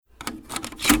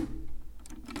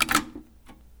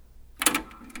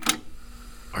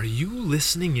Are you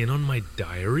listening in on my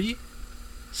diary?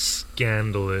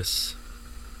 Scandalous.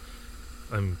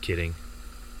 I'm kidding.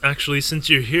 Actually, since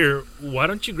you're here, why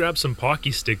don't you grab some Pocky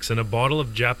Sticks and a bottle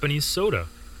of Japanese soda?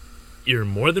 You're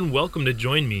more than welcome to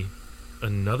join me.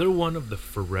 Another one of the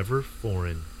Forever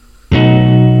Foreign.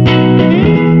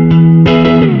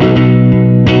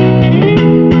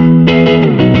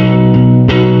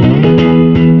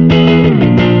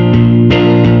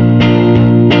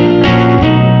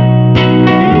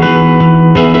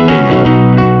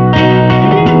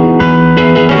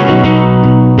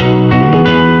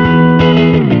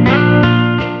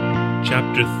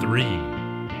 Chapter 3.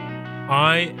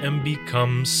 I am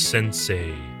become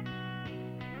Sensei.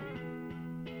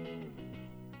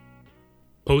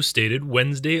 Post dated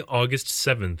Wednesday, August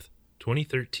 7th,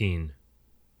 2013.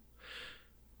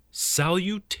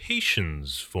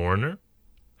 Salutations, foreigner.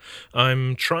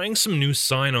 I'm trying some new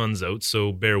sign-ons out,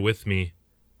 so bear with me.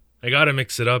 I gotta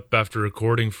mix it up after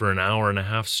recording for an hour and a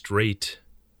half straight.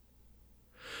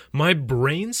 My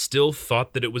brain still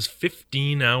thought that it was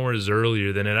 15 hours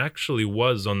earlier than it actually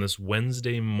was on this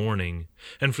Wednesday morning,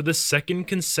 and for the second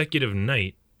consecutive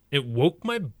night, it woke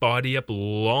my body up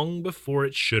long before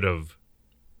it should have.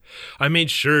 I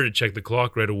made sure to check the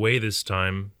clock right away this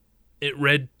time. It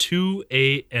read 2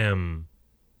 a.m.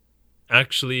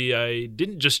 Actually, I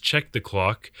didn't just check the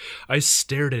clock, I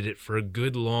stared at it for a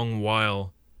good long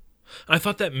while. I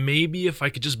thought that maybe if I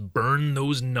could just burn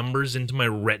those numbers into my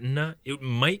retina, it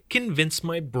might convince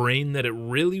my brain that it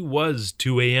really was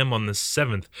 2 a.m. on the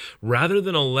 7th, rather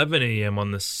than 11 a.m.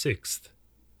 on the 6th.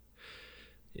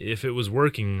 If it was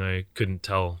working, I couldn't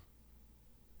tell.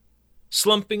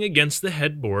 Slumping against the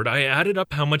headboard, I added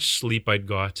up how much sleep I'd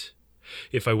got.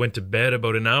 If I went to bed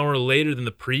about an hour later than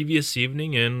the previous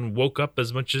evening and woke up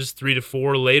as much as 3 to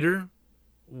 4 later,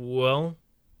 well,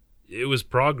 it was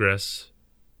progress.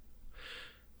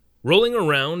 Rolling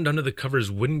around under the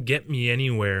covers wouldn't get me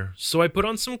anywhere, so I put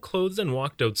on some clothes and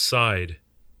walked outside.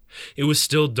 It was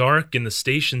still dark in the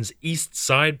station's east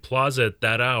side plaza at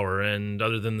that hour, and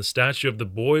other than the statue of the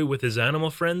boy with his animal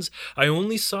friends, I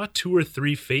only saw 2 or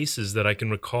 3 faces that I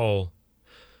can recall.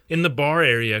 In the bar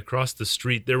area across the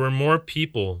street, there were more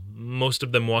people, most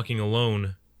of them walking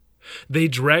alone. They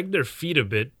dragged their feet a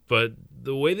bit, but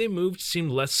the way they moved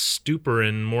seemed less stupor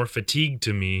and more fatigued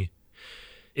to me.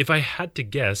 If I had to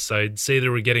guess, I'd say they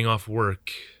were getting off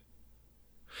work.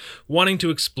 Wanting to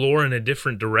explore in a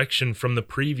different direction from the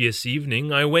previous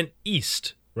evening, I went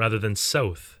east rather than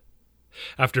south.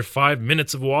 After 5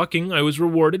 minutes of walking, I was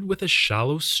rewarded with a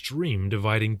shallow stream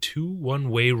dividing 2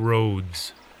 one-way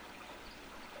roads.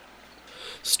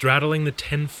 Straddling the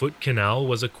 10-foot canal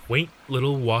was a quaint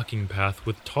little walking path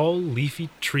with tall, leafy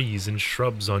trees and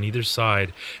shrubs on either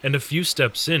side, and a few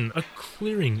steps in, a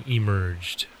clearing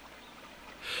emerged.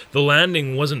 The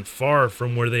landing wasn't far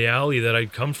from where the alley that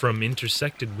I'd come from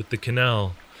intersected with the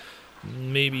canal,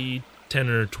 maybe 10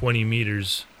 or 20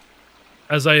 meters.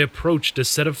 As I approached, a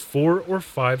set of 4 or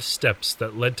 5 steps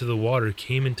that led to the water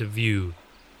came into view.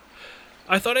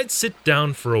 I thought I'd sit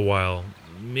down for a while,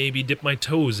 maybe dip my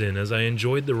toes in as I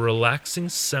enjoyed the relaxing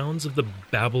sounds of the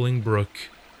babbling brook.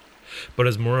 But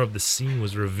as more of the scene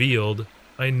was revealed,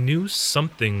 I knew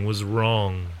something was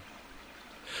wrong.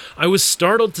 I was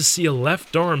startled to see a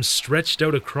left arm stretched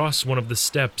out across one of the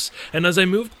steps, and as I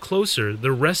moved closer,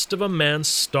 the rest of a man's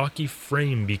stocky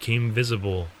frame became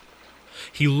visible.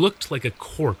 He looked like a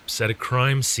corpse at a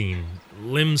crime scene,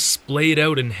 limbs splayed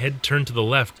out and head turned to the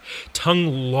left, tongue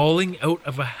lolling out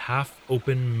of a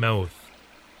half-open mouth.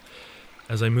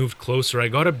 As I moved closer, I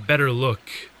got a better look.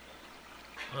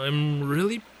 I'm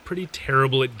really pretty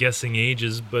terrible at guessing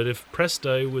ages, but if pressed,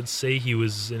 I would say he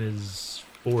was in his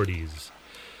 40s.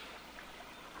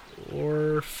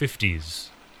 Or 50s.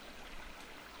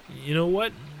 You know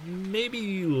what?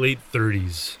 Maybe late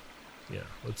 30s. Yeah,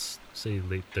 let's say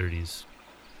late 30s.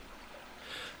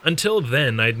 Until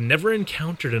then, I'd never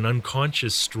encountered an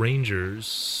unconscious stranger,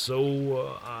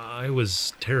 so I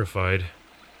was terrified.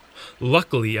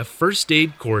 Luckily, a first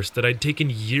aid course that I'd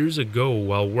taken years ago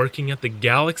while working at the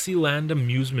Galaxyland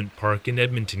amusement park in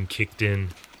Edmonton kicked in.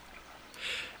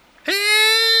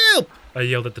 "Help!" I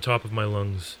yelled at the top of my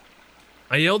lungs.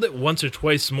 I yelled it once or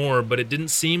twice more, but it didn't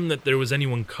seem that there was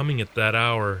anyone coming at that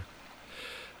hour.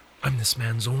 I'm this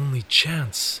man's only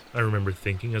chance, I remember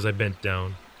thinking as I bent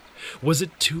down. Was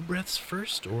it 2 breaths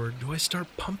first, or do I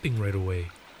start pumping right away?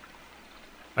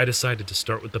 I decided to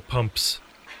start with the pumps.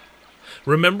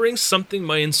 Remembering something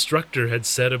my instructor had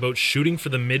said about shooting for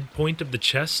the midpoint of the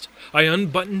chest, I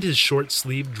unbuttoned his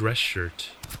short-sleeved dress shirt.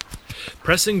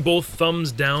 Pressing both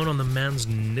thumbs down on the man's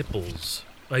nipples,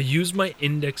 I used my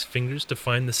index fingers to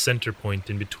find the center point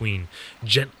in between,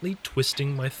 gently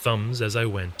twisting my thumbs as I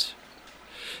went.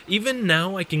 Even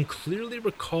now I can clearly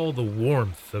recall the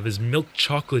warmth of his milk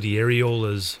chocolatey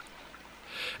areolas.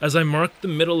 As I marked the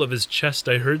middle of his chest,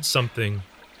 I heard something.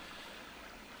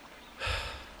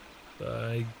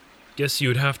 I guess you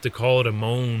would have to call it a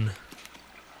moan.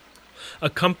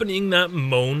 Accompanying that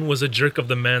moan was a jerk of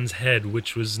the man's head,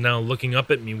 which was now looking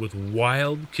up at me with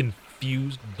wild,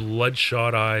 confused,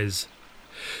 bloodshot eyes.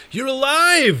 "You're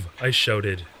alive!" I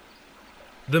shouted.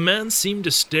 The man seemed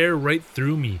to stare right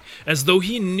through me, as though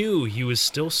he knew he was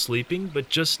still sleeping but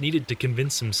just needed to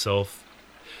convince himself.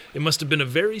 It must have been a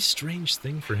very strange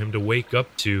thing for him to wake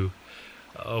up to.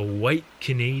 A white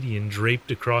Canadian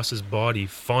draped across his body,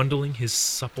 fondling his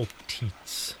supple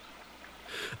teats.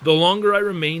 The longer I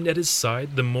remained at his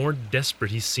side, the more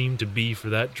desperate he seemed to be for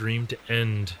that dream to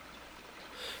end.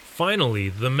 Finally,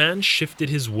 the man shifted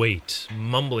his weight,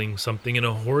 mumbling something in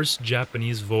a hoarse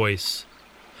Japanese voice.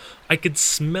 I could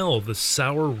smell the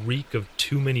sour reek of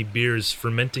too many beers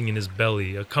fermenting in his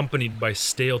belly, accompanied by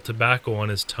stale tobacco on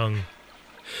his tongue.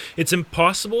 It's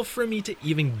impossible for me to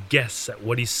even guess at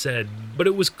what he said, but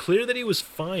it was clear that he was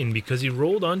fine because he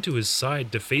rolled onto his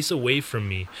side to face away from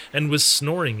me and was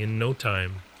snoring in no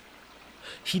time.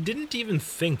 He didn't even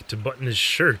think to button his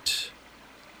shirt.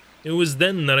 It was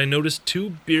then that I noticed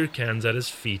 2 beer cans at his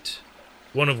feet,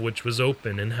 one of which was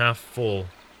open and half full.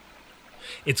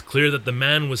 It's clear that the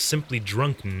man was simply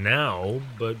drunk now,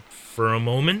 but for a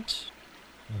moment,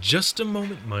 just a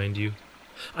moment, mind you,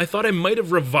 I thought I might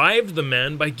have revived the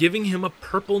man by giving him a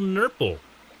purple nurple.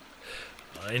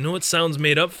 I know it sounds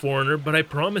made up, foreigner, but I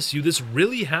promise you this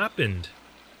really happened.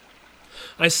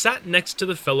 I sat next to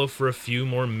the fellow for a few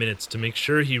more minutes to make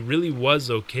sure he really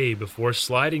was okay before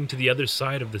sliding to the other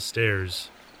side of the stairs.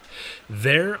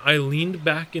 There, I leaned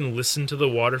back and listened to the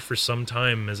water for some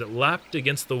time as it lapped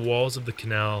against the walls of the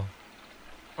canal.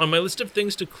 On my list of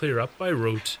things to clear up, I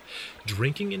wrote,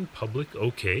 "Drinking in public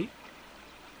okay?"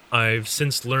 I've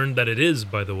since learned that it is,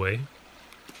 by the way.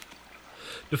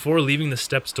 Before leaving the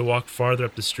steps to walk farther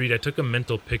up the street, I took a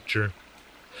mental picture.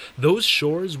 Those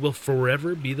shores will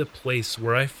forever be the place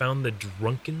where I found the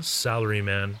drunken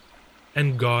salaryman,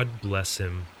 and God bless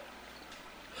him.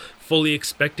 Fully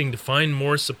expecting to find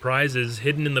more surprises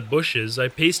hidden in the bushes, I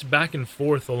paced back and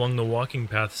forth along the walking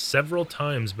path several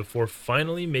times before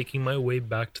finally making my way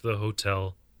back to the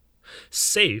hotel.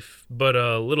 Safe, but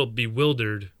a little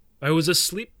bewildered, I was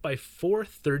asleep by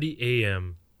 4:30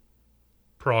 a.m.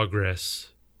 Progress.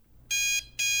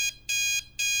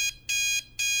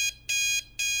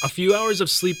 A few hours of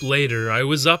sleep later, I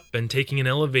was up and taking an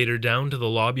elevator down to the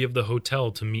lobby of the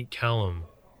hotel to meet Callum.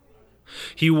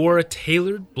 He wore a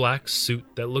tailored black suit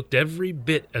that looked every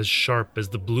bit as sharp as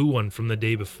the blue one from the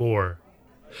day before.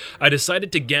 I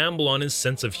decided to gamble on his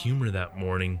sense of humor that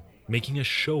morning, making a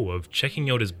show of checking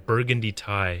out his burgundy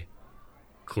tie.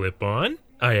 "Clip on?"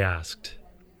 I asked.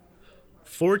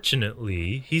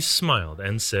 Fortunately, he smiled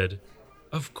and said,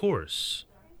 "Of course."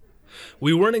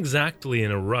 We weren't exactly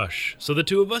in a rush, so the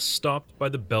two of us stopped by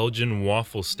the Belgian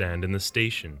waffle stand in the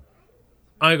station.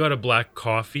 I got a black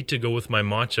coffee to go with my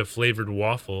matcha-flavored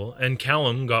waffle, and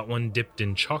Callum got one dipped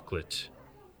in chocolate.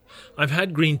 I've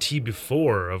had green tea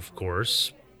before, of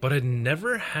course, but I'd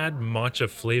never had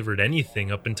matcha-flavored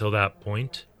anything up until that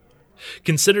point.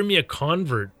 Consider me a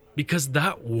convert, because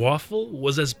that waffle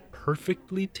was as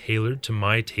perfectly tailored to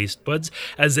my taste buds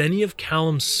as any of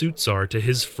Callum's suits are to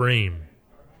his frame.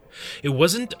 It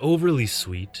wasn't overly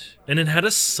sweet, and it had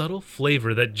a subtle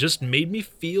flavor that just made me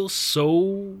feel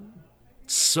so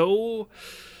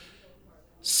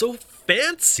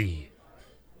fancy.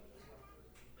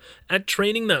 At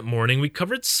training that morning, we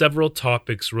covered several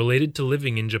topics related to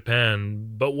living in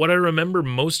Japan, but what I remember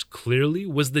most clearly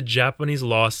was the Japanese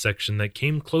law section that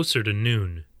came closer to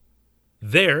noon.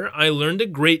 There, I learned a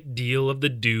great deal of the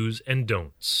do's and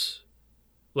don'ts.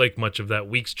 Like much of that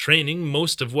week's training,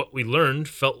 most of what we learned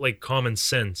felt like common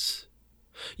sense.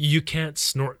 You can't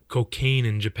snort cocaine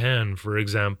in Japan, for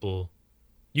example.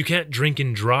 You can't drink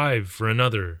and drive, for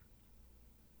another.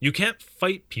 You can't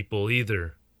fight people,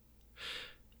 either.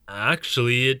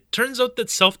 Actually, it turns out that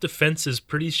self-defense is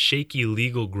pretty shaky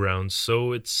legal ground,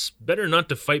 so it's better not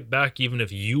to fight back even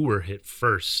if you were hit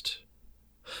first.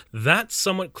 That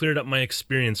somewhat cleared up my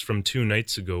experience from 2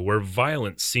 nights ago, where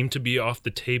violence seemed to be off the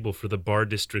table for the bar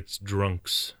district's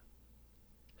drunks.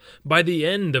 By the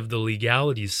end of the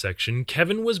legalities section,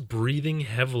 Kevin was breathing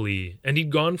heavily, and he'd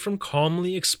gone from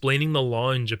calmly explaining the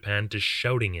law in Japan to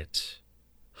shouting it.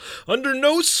 Under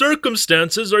no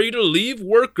circumstances are you to leave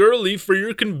work early for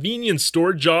your convenience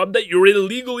store job that you're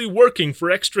illegally working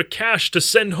for extra cash to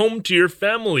send home to your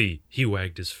family, he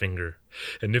wagged his finger.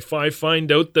 And if I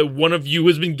find out that one of you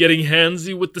has been getting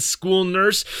handsy with the school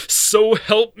nurse, so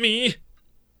help me.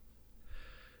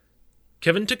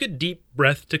 Kevin took a deep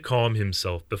breath to calm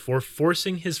himself before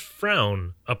forcing his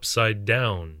frown upside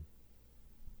down.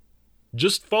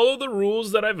 Just follow the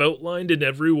rules that I've outlined and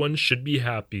everyone should be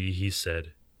happy, he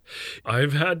said.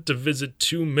 I've had to visit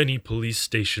too many police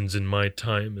stations in my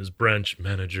time as branch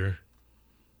manager.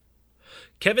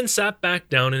 Kevin sat back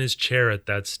down in his chair at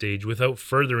that stage without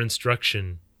further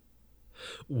instruction.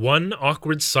 One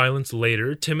awkward silence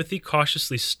later, Timothy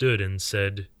cautiously stood and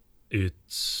said,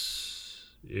 It's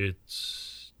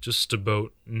just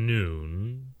about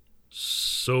noon,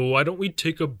 so why don't we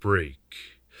take a break?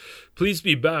 Please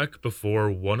be back before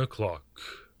 1 o'clock.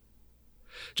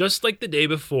 Just like the day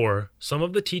before, some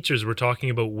of the teachers were talking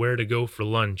about where to go for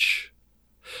lunch.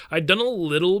 I'd done a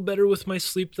little better with my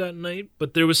sleep that night,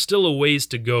 but there was still a ways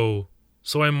to go,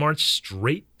 so I marched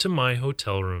straight to my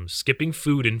hotel room, skipping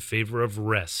food in favor of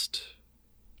rest.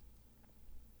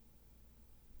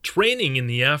 Training in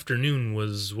the afternoon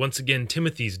was once again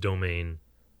Timothy's domain.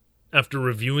 After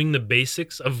reviewing the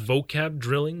basics of vocab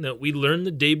drilling that we learned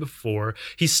the day before,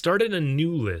 he started a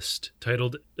new list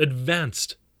titled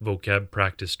Advanced Vocab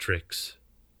Practice Tricks.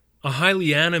 A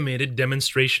highly animated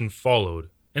demonstration followed,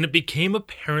 and it became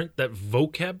apparent that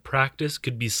vocab practice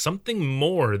could be something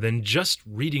more than just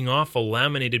reading off a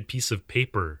laminated piece of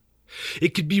paper.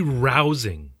 It could be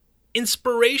rousing,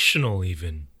 inspirational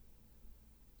even.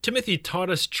 Timothy taught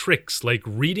us tricks like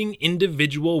reading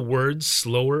individual words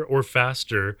slower or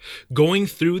faster, going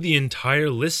through the entire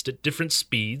list at different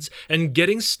speeds, and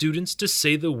getting students to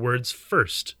say the words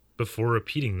first before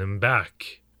repeating them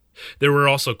back. There were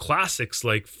also classics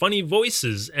like funny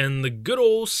voices and the good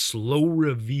old slow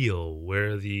reveal,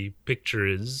 where the picture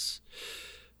is,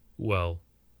 well,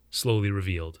 slowly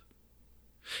revealed.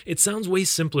 It sounds way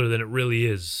simpler than it really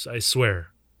is, I swear.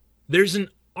 There's an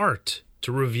art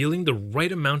to revealing the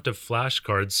right amount of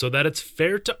flashcards so that it's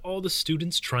fair to all the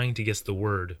students trying to guess the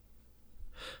word.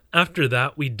 After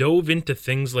that, we dove into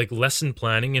things like lesson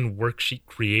planning and worksheet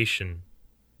creation.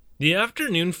 The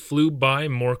afternoon flew by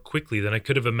more quickly than I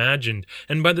could have imagined,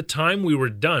 and by the time we were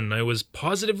done, I was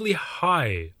positively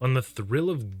high on the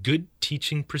thrill of good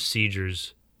teaching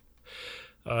procedures.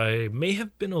 I may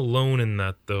have been alone in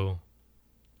that, though.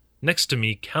 Next to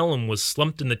me, Callum was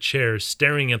slumped in the chair,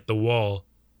 staring at the wall.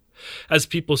 As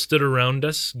people stood around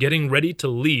us, getting ready to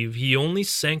leave, he only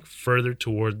sank further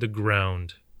toward the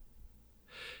ground.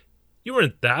 You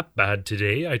weren't that bad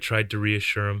today, I tried to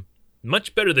reassure him.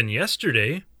 Much better than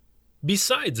yesterday.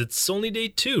 Besides, it's only day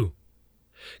 2.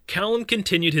 Callum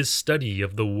continued his study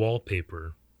of the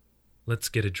wallpaper. Let's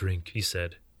get a drink, he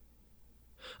said.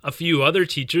 A few other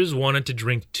teachers wanted to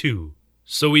drink too,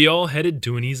 so we all headed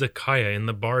to an izakaya in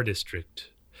the bar district.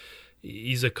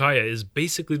 Izakaya is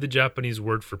basically the Japanese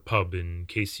word for pub, in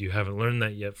case you haven't learned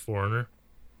that yet, foreigner.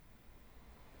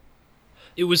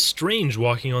 It was strange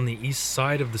walking on the east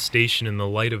side of the station in the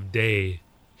light of day.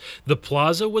 The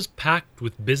plaza was packed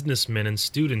with businessmen and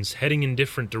students heading in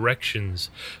different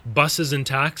directions. Buses and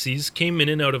taxis came in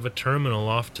and out of a terminal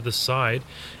off to the side,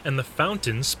 and the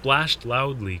fountain splashed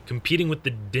loudly, competing with the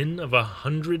din of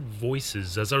 100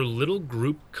 voices as our little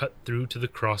group cut through to the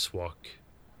crosswalk.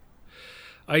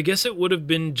 I guess it would have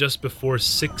been just before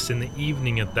 6 in the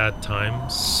evening at that time,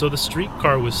 so the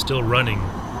streetcar was still running.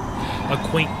 A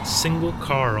quaint single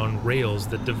car on rails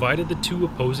that divided the two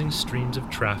opposing streams of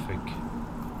traffic.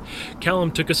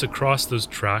 Callum took us across those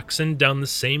tracks and down the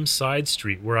same side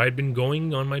street where I'd been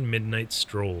going on my midnight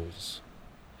strolls.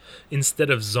 Instead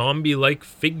of zombie-like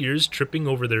figures tripping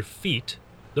over their feet,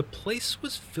 the place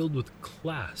was filled with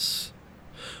class.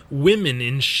 Women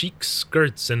in chic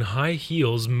skirts and high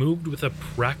heels moved with a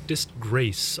practiced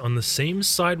grace on the same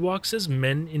sidewalks as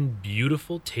men in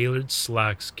beautiful tailored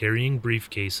slacks carrying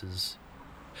briefcases.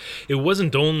 It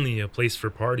wasn't only a place for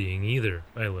partying either,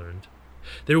 I learned.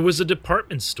 There was a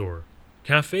department store,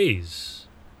 cafes,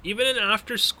 even an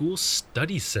after-school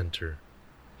study center.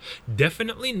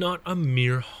 Definitely not a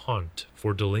mere haunt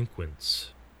for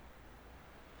delinquents.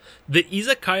 The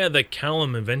izakaya that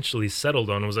Callum eventually settled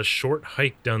on was a short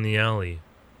hike down the alley.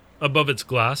 Above its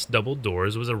glass double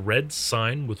doors was a red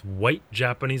sign with white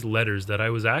Japanese letters that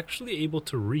I was actually able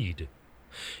to read.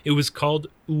 It was called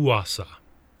Uwasa.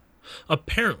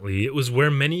 Apparently, it was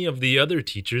where many of the other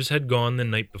teachers had gone the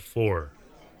night before.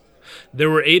 There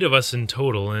were 8 of us in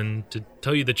total, and to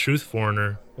tell you the truth,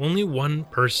 foreigner, only one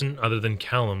person other than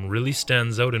Callum really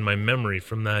stands out in my memory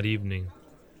from that evening.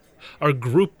 Our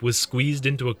group was squeezed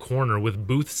into a corner with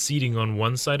booth seating on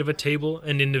one side of a table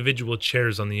and individual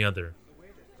chairs on the other.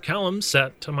 Callum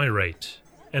sat to my right,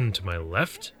 and to my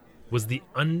left was the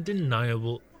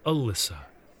undeniable Alyssa,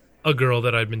 a girl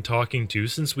that I'd been talking to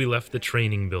since we left the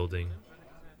training building.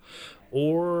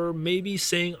 Or maybe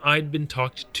saying I'd been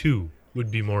talked to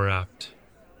would be more apt.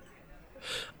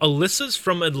 Alyssa's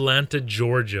from Atlanta,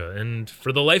 Georgia, and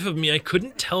for the life of me I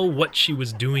couldn't tell what she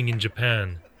was doing in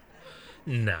Japan.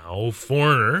 Now,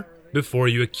 foreigner, before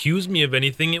you accuse me of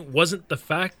anything, it wasn't the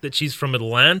fact that she's from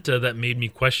Atlanta that made me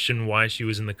question why she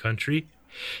was in the country.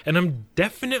 And I'm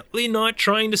definitely not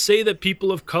trying to say that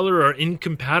people of color are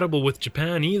incompatible with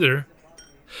Japan either.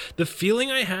 The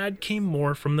feeling I had came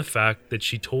more from the fact that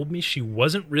she told me she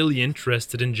wasn't really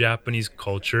interested in Japanese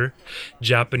culture,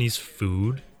 Japanese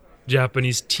food,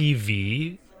 Japanese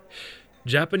TV,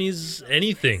 Japanese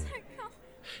anything.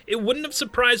 It wouldn't have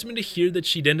surprised me to hear that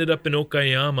she'd ended up in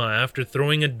Okayama after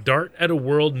throwing a dart at a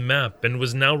world map and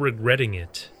was now regretting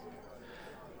it.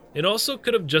 It also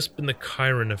could have just been the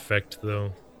Chiron effect,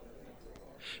 though.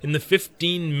 In the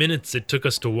 15 minutes it took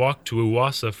us to walk to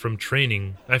Uwasa from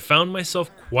training, I found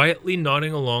myself quietly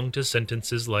nodding along to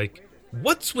sentences like,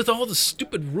 "What's with all the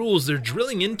stupid rules they're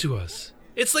drilling into us?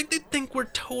 It's like they think we're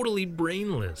totally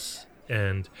brainless."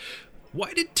 And,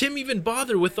 "Why did Tim even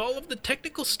bother with all of the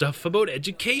technical stuff about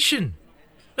education?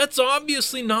 That's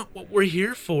obviously not what we're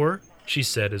here for," she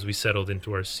said as we settled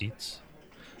into our seats.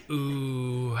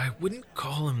 "Ooh, I wouldn't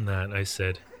call him that," I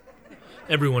said.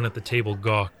 Everyone at the table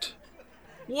gawked.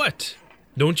 "What?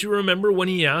 Don't you remember when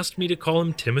he asked me to call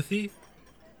him Timothy?"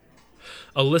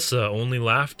 Alyssa only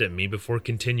laughed at me before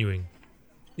continuing.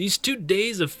 "These 2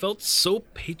 days have felt so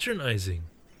patronizing.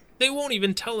 They won't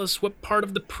even tell us what part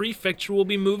of the prefecture we'll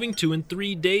be moving to in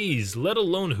 3 days, let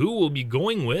alone who we'll be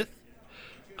going with.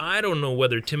 I don't know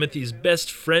whether Timothy's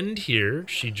best friend here,"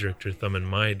 she jerked her thumb in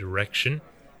my direction,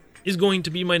 "is going to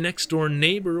be my next-door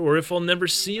neighbor or if I'll never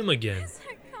see him again."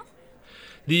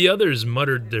 The others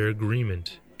muttered their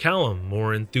agreement, Callum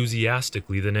more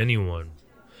enthusiastically than anyone.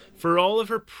 For all of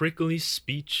her prickly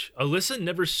speech, Alyssa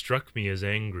never struck me as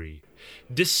angry.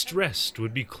 Distressed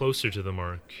would be closer to the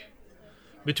mark.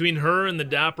 Between her and the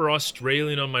dapper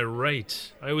Australian on my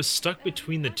right, I was stuck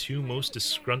between the two most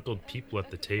disgruntled people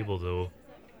at the table, though.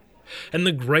 And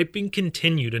the griping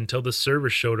continued until the server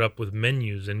showed up with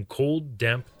menus and cold,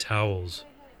 damp towels.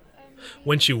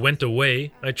 When she went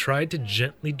away, I tried to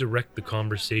gently direct the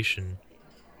conversation.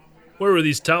 "Where were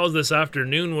these towels this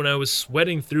afternoon when I was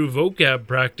sweating through vocab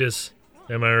practice?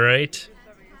 Am I right?"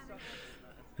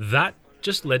 That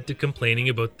just led to complaining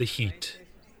about the heat,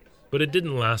 but it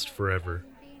didn't last forever.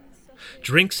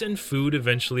 Drinks and food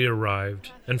eventually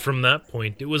arrived, and from that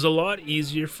point it was a lot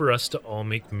easier for us to all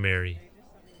make merry.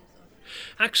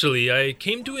 Actually, I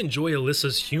came to enjoy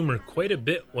Alyssa's humor quite a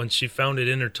bit once she found it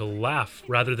in her to laugh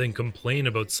rather than complain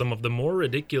about some of the more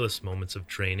ridiculous moments of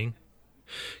training.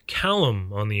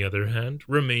 Callum, on the other hand,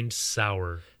 remained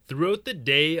sour. Throughout the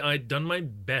day, I'd done my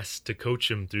best to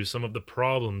coach him through some of the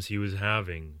problems he was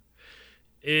having.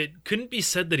 It couldn't be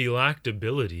said that he lacked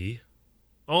ability.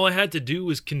 All I had to do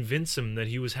was convince him that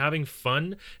he was having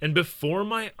fun, and before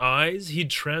my eyes, he'd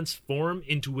transform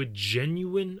into a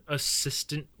genuine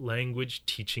assistant language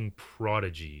teaching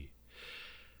prodigy.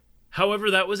 However,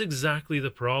 that was exactly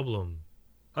the problem.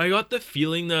 I got the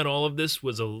feeling that all of this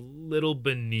was a little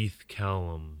beneath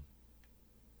Callum.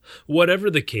 Whatever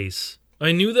the case,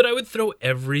 I knew that I would throw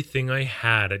everything I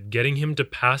had at getting him to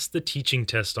pass the teaching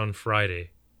test on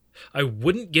Friday. I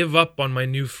wouldn't give up on my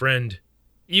new friend,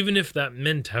 even if that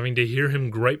meant having to hear him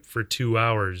gripe for 2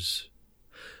 hours.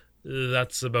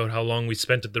 That's about how long we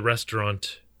spent at the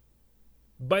restaurant.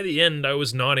 By the end, I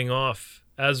was nodding off,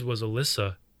 as was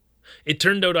Alyssa. It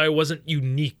turned out I wasn't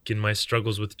unique in my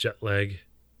struggles with jet lag.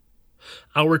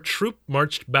 Our troop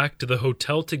marched back to the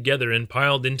hotel together and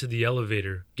piled into the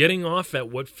elevator, getting off at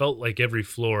what felt like every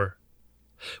floor.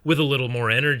 With a little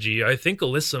more energy, I think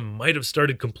Alyssa might have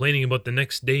started complaining about the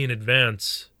next day in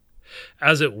advance.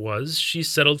 As it was, she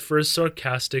settled for a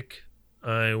sarcastic,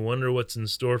 "I wonder what's in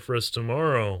store for us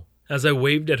tomorrow," as I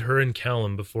waved at her and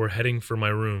Callum before heading for my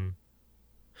room.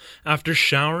 After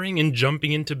showering and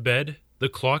jumping into bed, the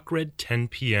clock read 10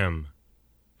 p.m.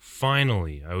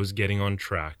 Finally, I was getting on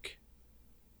track.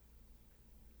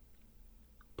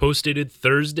 Postdated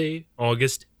Thursday,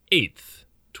 August 8th,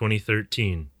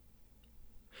 2013.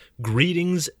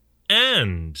 Greetings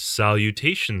and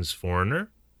salutations,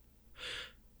 foreigner.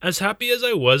 As happy as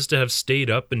I was to have stayed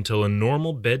up until a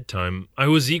normal bedtime, I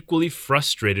was equally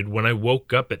frustrated when I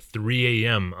woke up at 3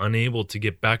 a.m., unable to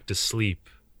get back to sleep.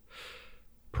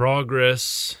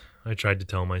 Progress, I tried to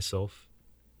tell myself.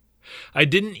 I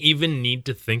didn't even need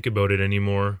to think about it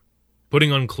anymore.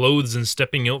 Putting on clothes and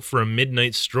stepping out for a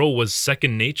midnight stroll was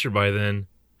second nature by then.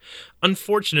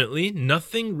 Unfortunately,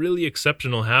 nothing really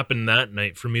exceptional happened that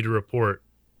night for me to report.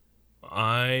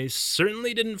 I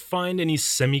certainly didn't find any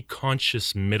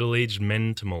semi-conscious middle-aged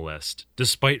men to molest,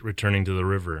 despite returning to the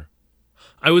river.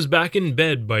 I was back in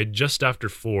bed by just after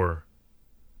 4.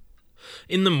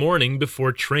 In the morning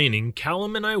before training,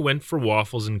 Callum and I went for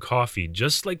waffles and coffee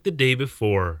just like the day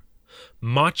before.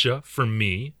 Matcha for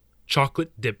me,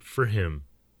 chocolate dip for him.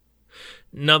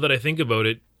 Now that I think about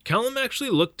it, Callum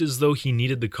actually looked as though he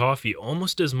needed the coffee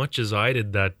almost as much as I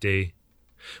did that day.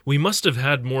 We must have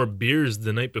had more beers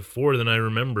the night before than I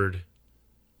remembered.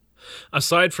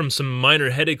 Aside from some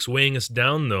minor headaches weighing us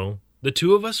down, though, the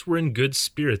two of us were in good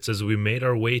spirits as we made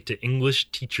our way to English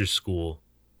teacher school.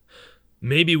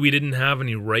 Maybe we didn't have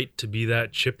any right to be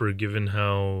that chipper given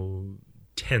how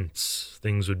tense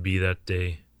things would be that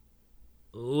day.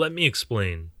 Let me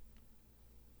explain.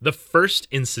 The first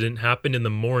incident happened in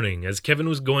the morning as Kevin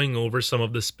was going over some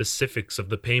of the specifics of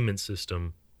the payment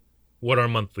system. What our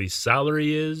monthly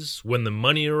salary is, when the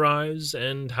money arrives,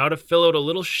 and how to fill out a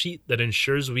little sheet that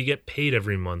ensures we get paid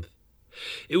every month.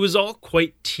 It was all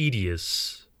quite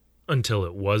tedious, until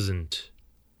it wasn't.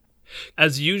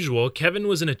 As usual, Kevin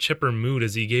was in a chipper mood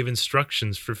as he gave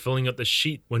instructions for filling out the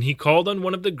sheet when he called on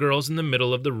one of the girls in the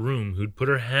middle of the room who'd put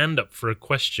her hand up for a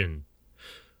question.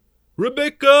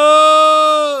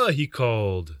 "Rebecca!" he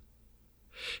called.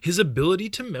 His ability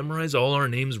to memorize all our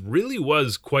names really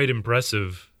was quite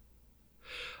impressive.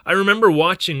 I remember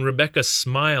watching Rebecca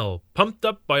smile, pumped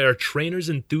up by our trainer's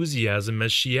enthusiasm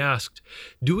as she asked,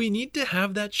 "Do we need to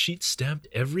have that sheet stamped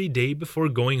every day before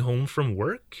going home from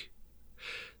work?"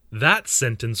 That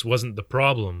sentence wasn't the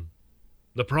problem.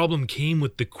 The problem came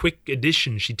with the quick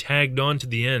addition she tagged on to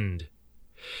the end.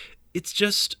 It's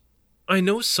just, I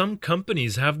know some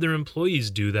companies have their employees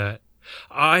do that.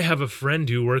 I have a friend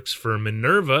who works for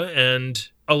Minerva, and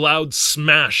a loud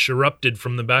smash erupted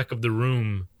from the back of the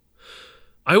room.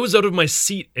 I was out of my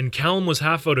seat and Callum was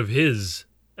half out of his,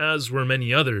 as were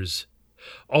many others.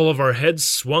 All of our heads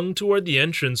swung toward the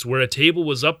entrance where a table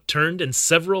was upturned and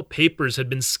several papers had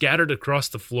been scattered across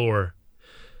the floor.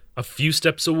 A few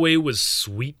steps away was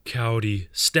Sweet Cowdy,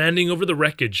 standing over the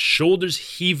wreckage,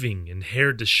 shoulders heaving and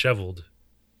hair disheveled.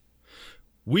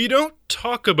 "We don't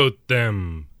talk about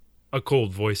them," a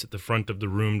cold voice at the front of the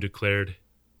room declared.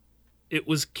 It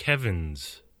was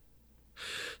Kevin's.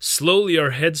 Slowly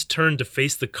our heads turned to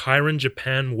face the Chiron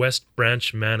Japan West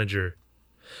Branch manager.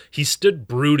 He stood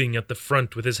brooding at the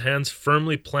front with his hands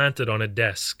firmly planted on a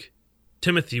desk.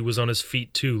 Timothy was on his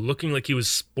feet too, looking like he was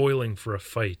spoiling for a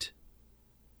fight.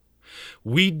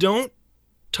 "We don't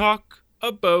talk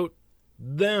about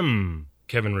them,"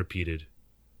 Kevin repeated.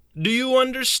 "Do you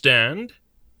understand?"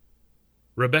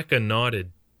 Rebecca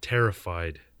nodded,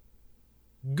 terrified.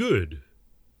 "Good."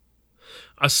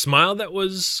 A smile that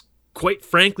was quite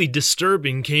frankly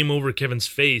disturbing came over Kevin's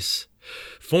face.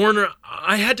 Foreigner,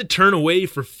 I had to turn away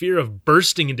for fear of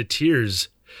bursting into tears.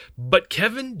 But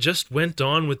Kevin just went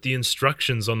on with the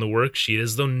instructions on the worksheet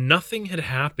as though nothing had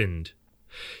happened.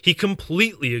 He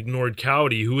completely ignored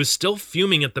Cowdy, who was still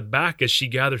fuming at the back as she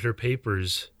gathered her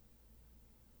papers.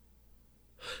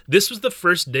 This was the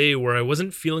first day where I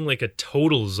wasn't feeling like a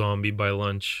total zombie by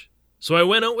lunch, so I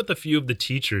went out with a few of the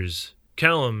teachers,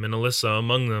 Callum and Alyssa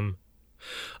among them.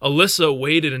 Alyssa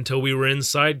waited until we were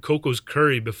inside Coco's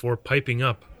curry before piping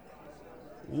up.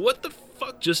 What the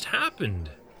fuck just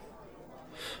happened?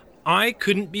 I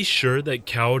couldn't be sure that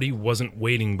Cowdy wasn't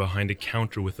waiting behind a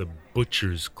counter with a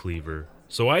butcher's cleaver,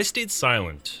 so I stayed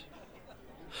silent.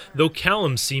 Though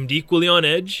Callum seemed equally on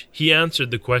edge, he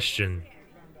answered the question.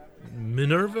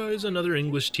 "Minerva is another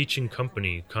English teaching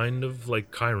company, kind of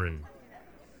like Chiron."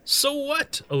 "So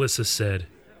what?" Alyssa said.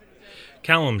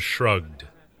 Callum shrugged.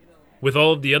 With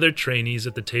all of the other trainees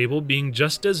at the table being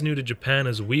just as new to Japan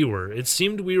as we were, it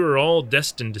seemed we were all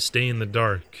destined to stay in the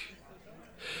dark.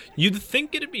 You'd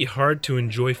think it'd be hard to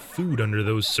enjoy food under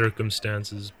those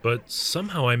circumstances, but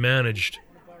somehow I managed.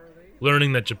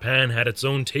 Learning that Japan had its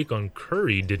own take on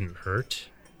curry didn't hurt.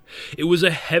 It was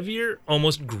a heavier,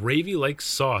 almost gravy-like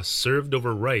sauce served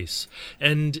over rice,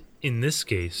 and, in this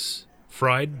case,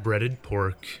 fried breaded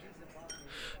pork.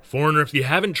 Foreigner, if you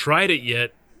haven't tried it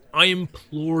yet, I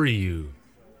implore you.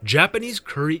 Japanese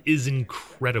curry is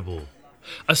incredible.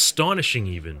 Astonishing,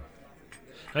 even.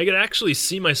 I could actually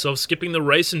see myself skipping the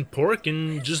rice and pork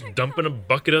and just dumping a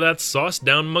bucket of that sauce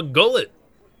down my gullet.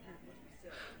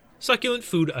 Succulent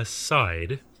food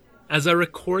aside, as I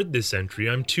record this entry,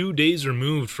 I'm 2 days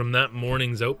removed from that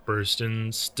morning's outburst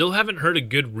and still haven't heard a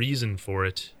good reason for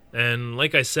it. And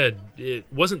like I said, it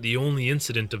wasn't the only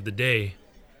incident of the day.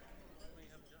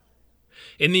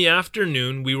 In the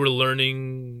afternoon, we were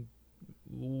learning...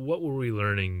 What were we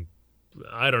learning?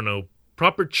 I don't know.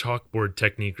 Proper chalkboard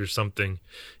technique or something.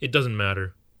 It doesn't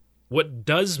matter. What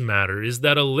does matter is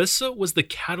that Alyssa was the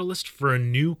catalyst for a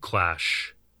new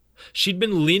clash. She'd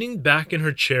been leaning back in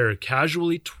her chair,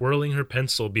 casually twirling her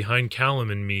pencil behind Callum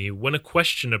and me, when a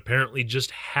question apparently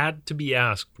just had to be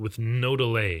asked with no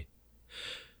delay.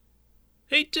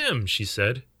 "Hey Tim," she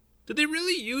said, "did they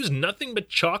really use nothing but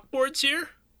chalkboards here?"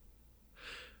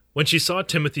 When she saw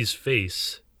Timothy's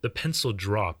face, the pencil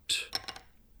dropped.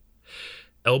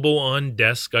 Elbow on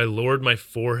desk, I lowered my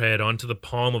forehead onto the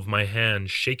palm of my hand,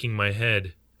 shaking my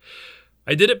head.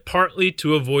 I did it partly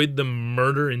to avoid the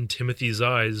murder in Timothy's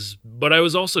eyes, but I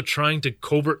was also trying to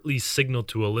covertly signal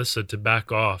to Alyssa to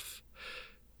back off.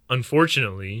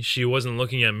 Unfortunately, she wasn't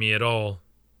looking at me at all.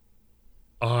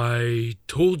 "I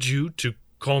told you to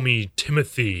call me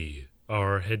Timothy,"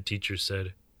 our head teacher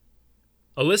said.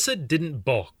 Alyssa didn't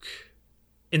balk.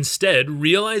 Instead,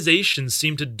 realization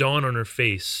seemed to dawn on her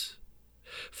face.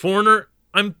 Foreigner,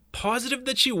 I'm positive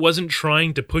that she wasn't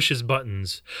trying to push his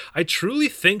buttons. I truly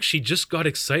think she just got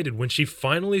excited when she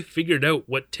finally figured out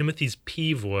what Timothy's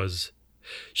peeve was.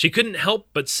 She couldn't help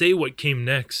but say what came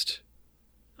next.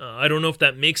 I don't know if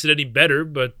that makes it any better,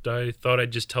 but I thought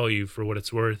I'd just tell you for what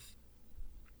it's worth.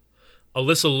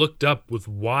 Alyssa looked up with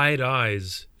wide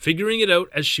eyes, figuring it out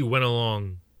as she went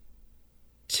along.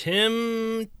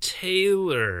 "Tim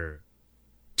Taylor.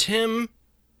 Tim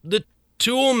the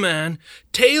Tool Man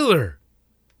Taylor.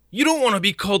 You don't want to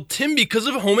be called Tim because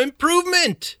of home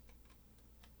improvement."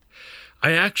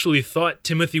 I actually thought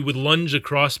Timothy would lunge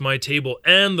across my table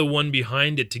and the one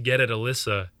behind it to get at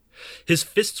Alyssa. His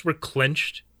fists were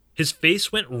clenched, his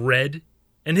face went red,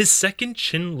 and his second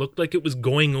chin looked like it was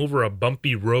going over a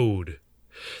bumpy road.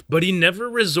 But he never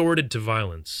resorted to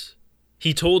violence.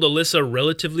 He told Alyssa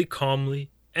relatively calmly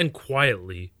and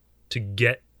quietly to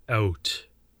get out.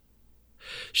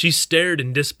 She stared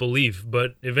in disbelief,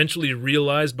 but eventually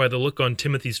realized by the look on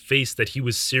Timothy's face that he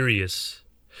was serious.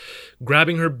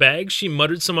 Grabbing her bag, she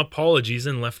muttered some apologies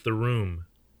and left the room.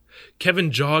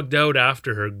 Kevin jogged out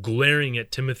after her, glaring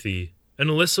at Timothy, and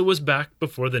Alyssa was back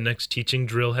before the next teaching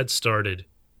drill had started.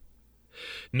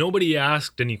 Nobody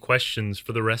asked any questions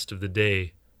for the rest of the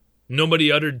day.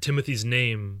 Nobody uttered Timothy's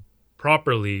name,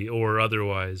 properly or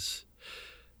otherwise.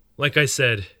 Like I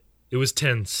said, it was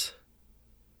tense.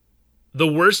 The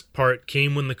worst part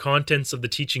came when the contents of the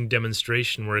teaching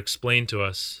demonstration were explained to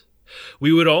us.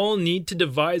 We would all need to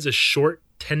devise a short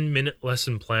 10-minute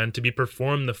lesson plan to be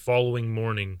performed the following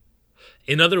morning.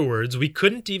 In other words, we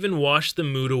couldn't even wash the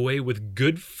mood away with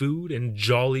good food and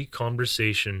jolly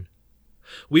conversation.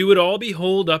 We would all be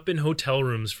holed up in hotel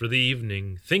rooms for the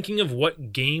evening, thinking of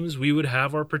what games we would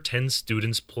have our pretend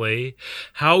students play,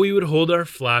 how we would hold our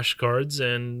flashcards,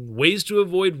 and ways to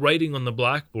avoid writing on the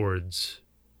blackboards.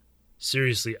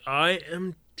 Seriously, I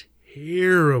am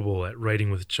terrible at writing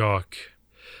with chalk.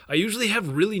 I usually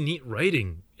have really neat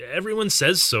writing. Everyone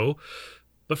says so,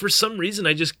 but for some reason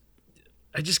I just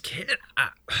can't.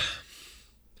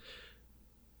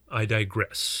 I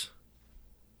digress.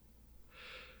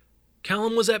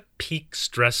 Callum was at peak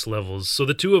stress levels, so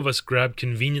the two of us grabbed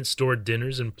convenience store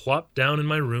dinners and plopped down in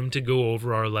my room to go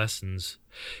over our lessons.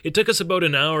 It took us about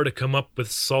an hour to come up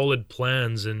with solid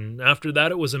plans, and after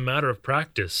that it was a matter of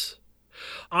practice.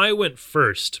 I went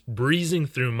first, breezing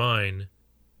through mine.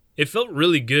 It felt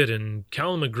really good, and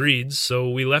Callum agreed, so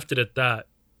we left it at that.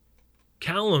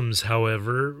 Callum's,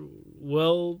 however,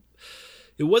 well,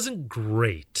 it wasn't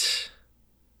great.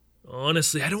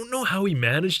 Honestly, I don't know how he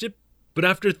managed it, but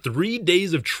after 3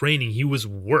 days of training, he was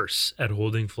worse at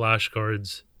holding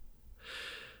flashcards.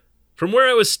 From where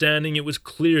I was standing, it was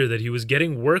clear that he was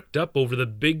getting worked up over the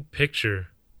big picture,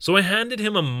 so I handed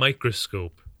him a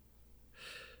microscope.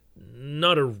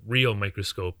 Not a real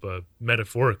microscope, a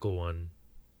metaphorical one.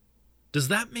 Does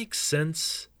that make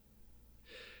sense?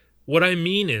 What I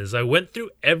mean is, I went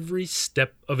through every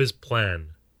step of his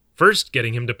plan. First,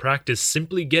 getting him to practice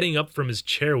simply getting up from his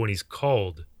chair when he's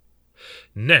called.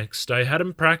 Next, I had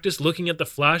him practice looking at the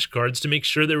flashcards to make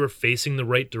sure they were facing the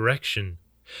right direction.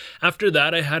 After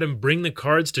that, I had him bring the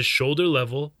cards to shoulder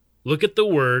level, look at the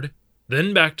word,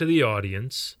 then back to the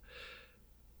audience.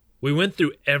 We went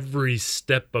through every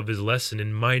step of his lesson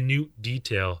in minute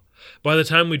detail. By the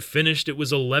time we'd finished, it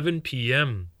was 11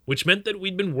 p.m., which meant that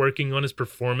we'd been working on his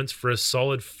performance for a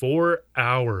solid 4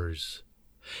 hours.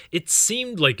 It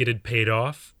seemed like it had paid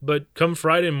off, but come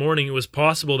Friday morning it was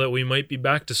possible that we might be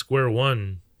back to square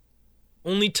one.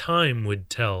 Only time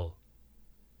would tell.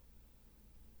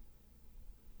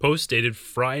 Post dated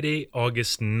Friday,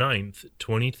 August 9th,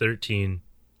 2013.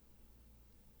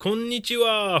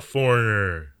 Konnichiwa,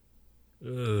 foreigner.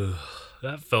 Ugh,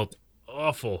 that felt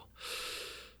awful.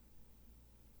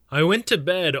 I went to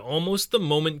bed almost the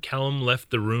moment Callum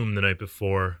left the room the night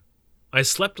before. I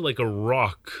slept like a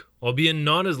rock, albeit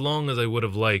not as long as I would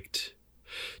have liked.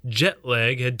 Jet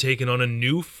lag had taken on a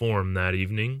new form that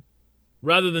evening.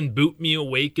 Rather than boot me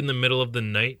awake in the middle of the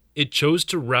night, it chose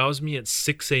to rouse me at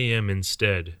 6 a.m.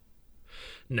 instead.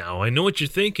 Now I know what you're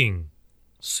thinking.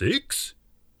 6?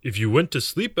 If you went to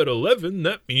sleep at 11,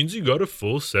 that means you got a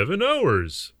full 7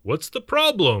 hours. What's the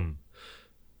problem?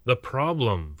 The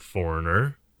problem,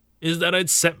 foreigner, is that I'd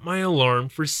set my alarm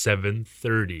for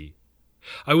 7:30.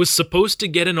 I was supposed to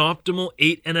get an optimal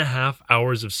 8.5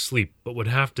 hours of sleep, but would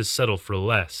have to settle for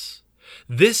less.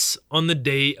 This on the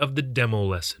day of the demo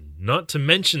lesson, not to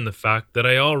mention the fact that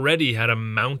I already had a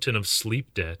mountain of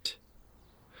sleep debt.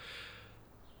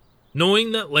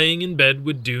 Knowing that laying in bed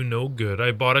would do no good,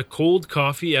 I bought a cold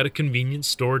coffee at a convenience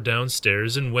store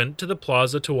downstairs and went to the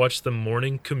plaza to watch the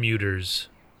morning commuters.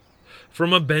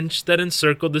 From a bench that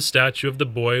encircled the statue of the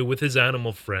boy with his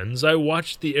animal friends, I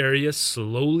watched the area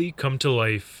slowly come to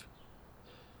life.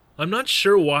 I'm not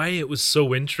sure why it was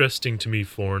so interesting to me,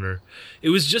 foreigner. It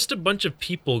was just a bunch of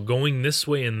people going this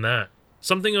way and that,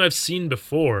 something I've seen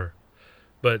before.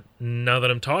 But now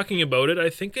that I'm talking about it, I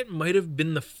think it might have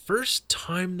been the first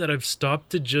time that I've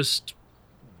stopped to just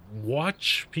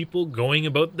watch people going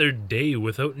about their day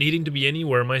without needing to be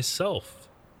anywhere myself.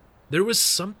 There was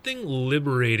something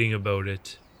liberating about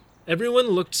it. Everyone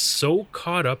looked so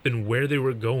caught up in where they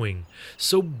were going,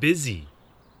 so busy.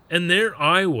 And there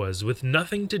I was with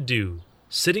nothing to do,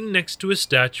 sitting next to a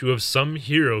statue of some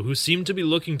hero who seemed to be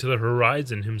looking to the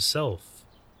horizon himself.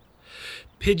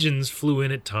 Pigeons flew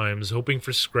in at times, hoping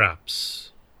for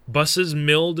scraps. Buses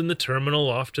milled in the terminal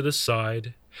off to the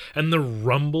side, and the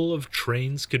rumble of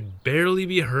trains could barely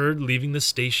be heard leaving the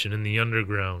station in the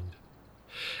underground.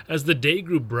 As the day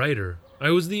grew brighter,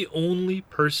 I was the only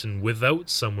person without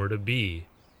somewhere to be.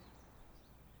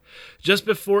 Just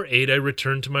before 8, I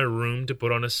returned to my room to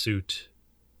put on a suit.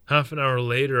 Half an hour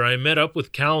later, I met up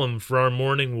with Callum for our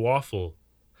morning waffle.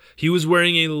 He was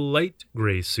wearing a light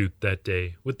gray suit that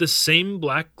day, with the same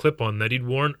black clip-on that he'd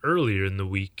worn earlier in the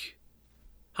week.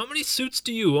 "How many suits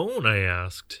do you own?" I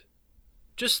asked.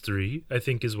 "Just 3, I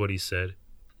think is what he said."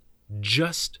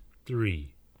 Just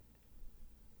 3.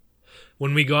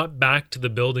 When we got back to the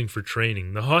building for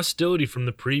training, the hostility from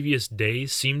the previous day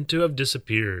seemed to have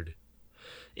disappeared.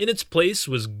 In its place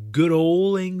was good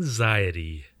old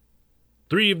anxiety.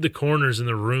 3 of the corners in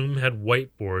the room had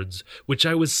whiteboards, which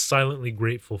I was silently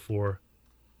grateful for.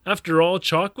 After all,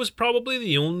 chalk was probably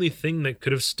the only thing that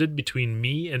could have stood between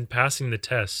me and passing the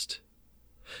test.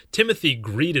 Timothy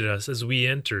greeted us as we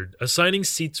entered, assigning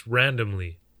seats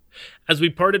randomly. As we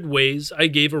parted ways, I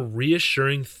gave a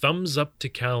reassuring thumbs up to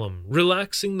Callum,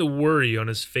 relaxing the worry on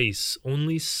his face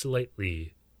only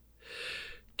slightly.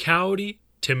 Cowdy,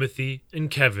 Timothy, and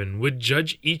Kevin would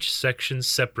judge each section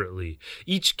separately,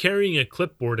 each carrying a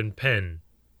clipboard and pen.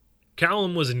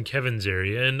 Callum was in Kevin's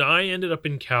area, and I ended up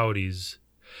in Cowdy's.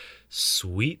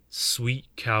 Sweet, sweet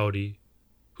Cowdy,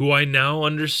 who I now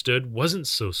understood wasn't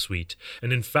so sweet,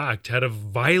 and in fact had a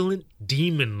violent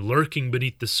demon lurking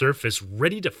beneath the surface,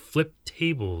 ready to flip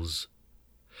tables.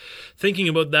 Thinking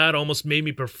about that almost made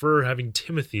me prefer having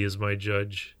Timothy as my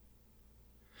judge.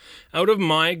 Out of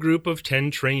my group of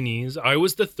 10 trainees, I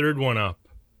was the third one up.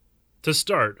 To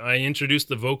start, I introduced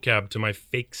the vocab to my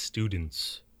fake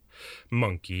students.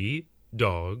 Monkey,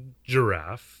 dog,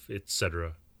 giraffe,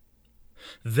 etc.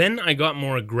 Then I got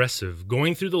more aggressive,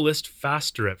 going through the list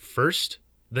faster at first,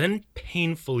 then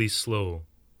painfully slow.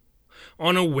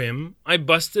 On a whim, I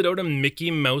busted out a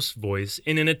Mickey Mouse voice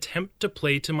in an attempt to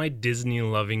play to my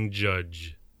Disney-loving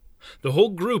judge. The whole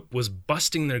group was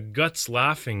busting their guts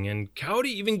laughing, and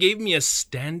Cowdy even gave me a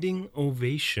standing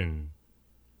ovation.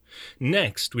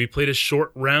 Next, we played a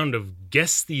short round of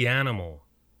Guess the Animal.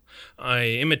 I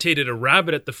imitated a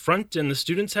rabbit at the front, and the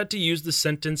students had to use the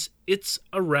sentence, "It's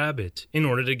a rabbit," in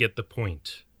order to get the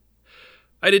point.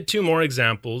 I did 2 more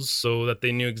examples so that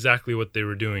they knew exactly what they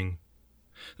were doing.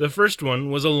 The first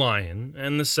one was a lion,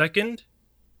 and the second,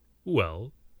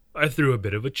 well, I threw a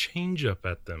bit of a change-up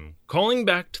at them, calling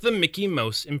back to the Mickey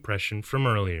Mouse impression from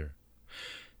earlier.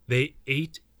 They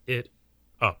ate it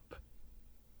up.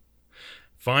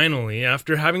 Finally,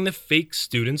 after having the fake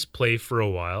students play for a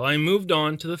while, I moved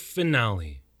on to the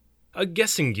finale, a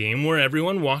guessing game where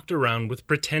everyone walked around with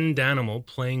pretend animal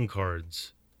playing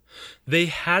cards. They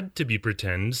had to be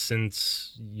pretend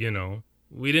since,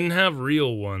 we didn't have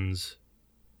real ones.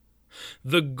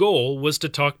 The goal was to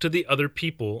talk to the other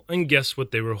people and guess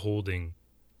what they were holding.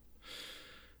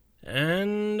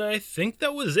 And I think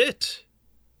that was it.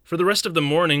 For the rest of the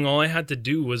morning, all I had to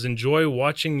do was enjoy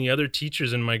watching the other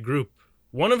teachers in my group,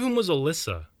 one of whom was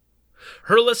Alyssa.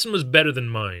 Her lesson was better than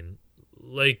mine.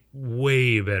 Like,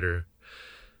 way better.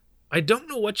 I don't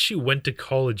know what she went to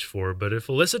college for, but if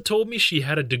Alyssa told me she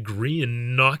had a degree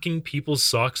in knocking people's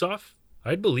socks off,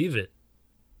 I'd believe it.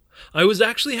 I was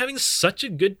actually having such a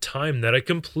good time that I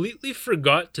completely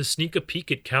forgot to sneak a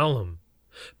peek at Callum.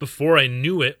 Before I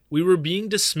knew it, we were being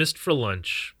dismissed for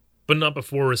lunch, but not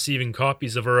before receiving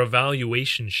copies of our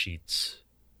evaluation sheets.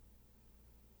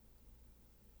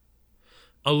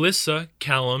 Alyssa,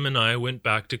 Callum, and I went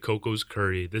back to Coco's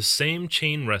Curry, the same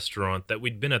chain restaurant that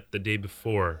we'd been at the day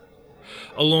before.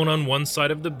 Alone on one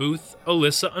side of the booth,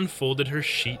 Alyssa unfolded her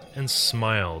sheet and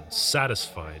smiled,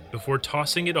 satisfied, before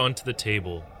tossing it onto the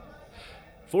table.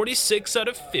 46 out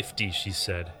of 50, she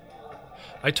said.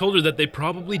 I told her that they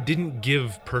probably didn't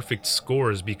give perfect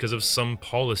scores because of some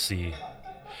policy.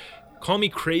 Call me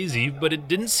crazy, but it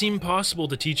didn't seem possible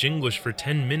to teach English for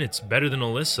 10 minutes better than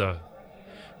Alyssa.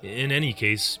 In any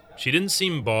case, she didn't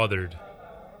seem bothered.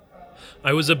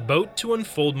 I was about to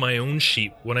unfold my own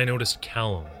sheet when I noticed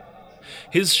Callum.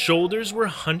 His shoulders were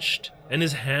hunched and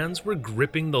his hands were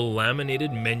gripping the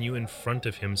laminated menu in front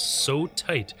of him so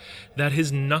tight that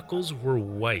his knuckles were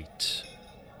white.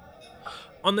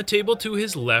 On the table to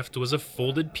his left was a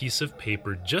folded piece of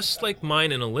paper just like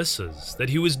mine and Alyssa's that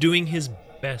he was doing his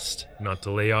best not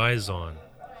to lay eyes on.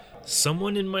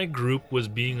 Someone in my group was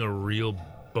being a real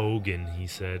bogan, he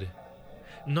said.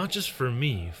 Not just for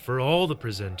me, for all the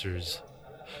presenters.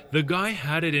 The guy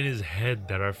had it in his head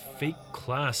that our fake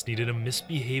class needed a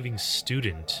misbehaving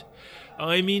student.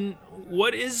 I mean,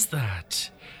 what is that?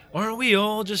 Aren't we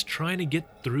all just trying to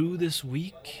get through this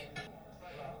week?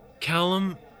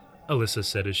 Callum, Alyssa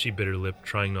said as she bit her lip,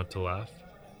 trying not to laugh.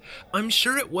 I'm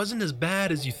sure it wasn't as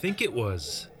bad as you think it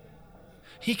was.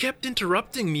 He kept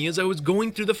interrupting me as I was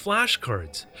going through the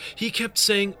flashcards. He kept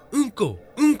saying, unko,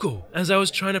 unko, as I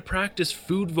was trying to practice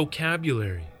food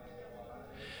vocabulary.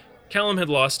 Callum had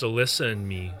lost Alyssa and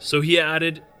me, so he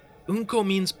added, unko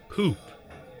means poop.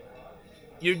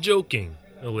 You're joking,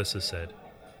 Alyssa said.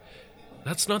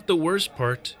 That's not the worst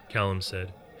part, Callum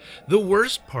said. The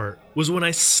worst part was when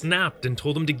I snapped and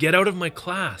told him to get out of my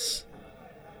class.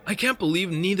 I can't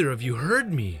believe neither of you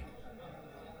heard me.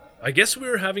 I guess we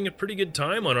were having a pretty good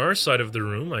time on our side of the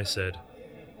room, I said.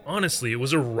 Honestly, it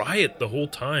was a riot the whole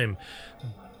time.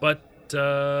 But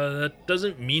that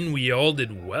doesn't mean we all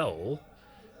did well.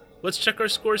 Let's check our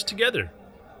scores together.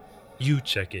 You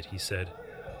check it, he said.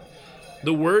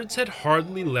 The words had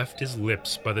hardly left his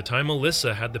lips by the time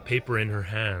Alyssa had the paper in her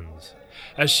hands.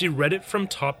 As she read it from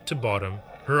top to bottom,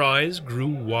 her eyes grew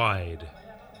wide.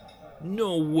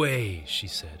 No way, she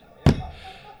said.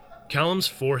 Callum's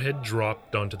forehead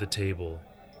dropped onto the table.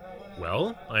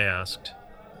 Well, I asked.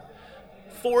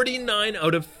 49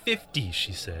 out of 50,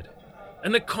 she said.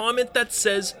 And a comment that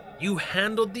says, you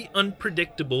handled the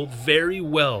unpredictable very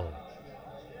well.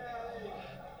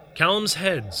 Callum's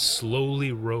head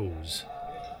slowly rose.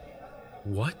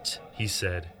 What? He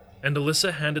said, and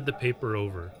Alyssa handed the paper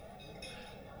over.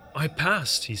 I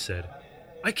passed, he said.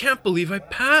 I can't believe I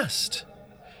passed.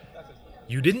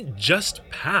 You didn't just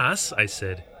pass, I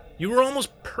said. You were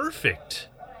almost perfect.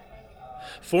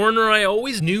 Foreigner, I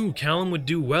always knew Callum would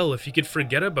do well if he could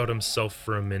forget about himself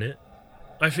for a minute.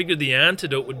 I figured the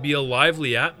antidote would be a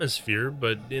lively atmosphere,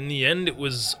 but in the end it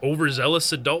was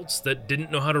overzealous adults that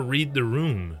didn't know how to read the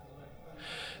room.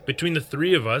 Between the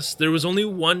three of us, there was only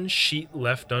one sheet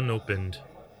left unopened.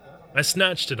 I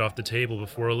snatched it off the table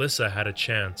before Alyssa had a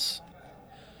chance.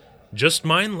 Just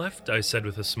mine left, I said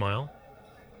with a smile.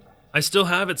 I still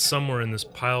have it somewhere in this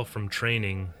pile from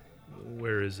training.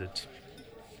 Where is it?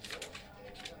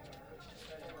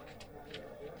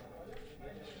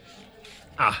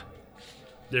 Ah,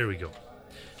 there we go.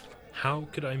 How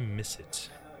could I miss it?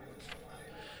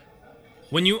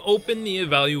 When you open the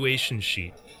evaluation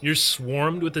sheet, you're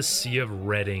swarmed with a sea of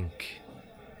red ink.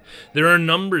 There are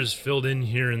numbers filled in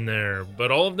here and there,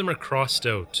 but all of them are crossed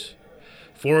out.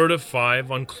 4 out of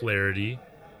 5 on clarity,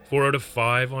 4 out of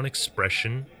 5 on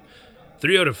expression,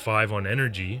 3 out of 5 on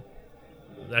energy.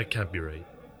 That can't be right.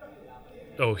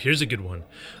 Oh, here's a good one.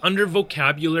 Under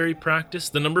vocabulary practice,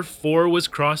 the number 4 was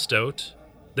crossed out,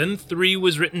 then 3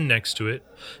 was written next to it,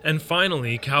 and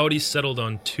finally, Cowdy settled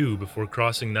on 2 before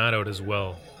crossing that out as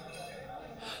well.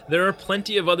 There are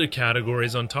plenty of other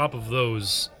categories on top of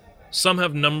those. Some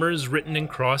have numbers written and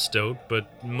crossed out,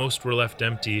 but most were left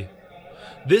empty.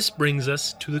 This brings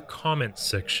us to the comments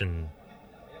section.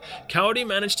 Coyote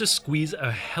managed to squeeze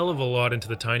a hell of a lot into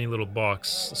the tiny little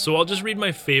box, so I'll just read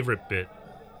my favorite bit.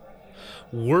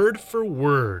 Word for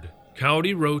word,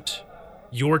 Coyote wrote,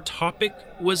 "Your topic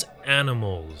was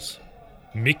animals.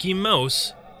 Mickey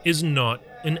Mouse is not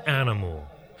an animal,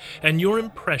 and your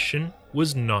impression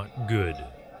was not good."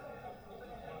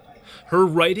 Her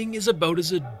writing is about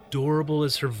as adorable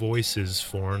as her voice is,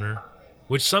 foreigner,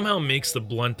 which somehow makes the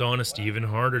blunt honesty even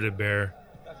harder to bear.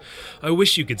 I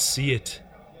wish you could see it.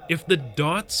 If the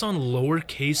dots on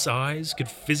lowercase i's could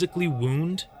physically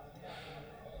wound,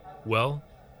 well,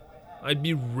 I'd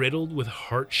be riddled with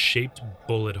heart-shaped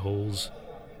bullet holes.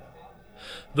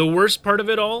 The worst part of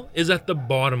it all is at the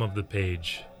bottom of the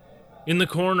page. In the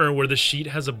corner where the sheet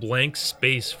has a blank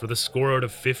space for the score out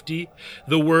of 50,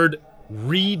 the word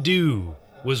redo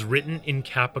was written in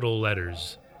capital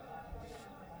letters.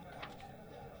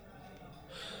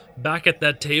 Back at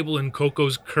that table in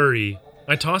Coco's Curry,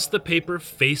 I tossed the paper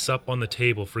face up on the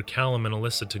table for Callum and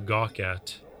Alyssa to gawk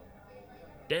at.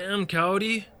 "Damn,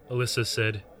 Coyote," Alyssa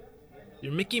said.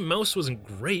 "Your Mickey Mouse wasn't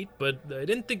great, but I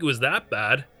didn't think it was that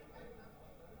bad."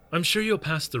 "I'm sure you'll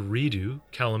pass the redo,"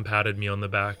 Callum patted me on the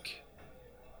back.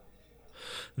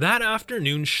 That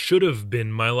afternoon should have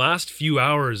been my last few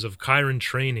hours of Chiron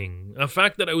training, a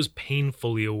fact that I was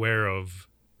painfully aware of.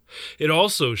 It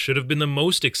also should have been the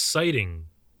most exciting,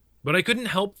 but I couldn't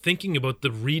help thinking about the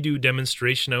redo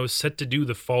demonstration I was set to do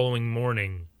the following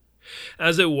morning.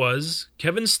 As it was,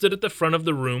 Kevin stood at the front of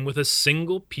the room with a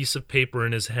single piece of paper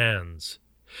in his hands.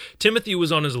 Timothy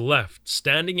was on his left,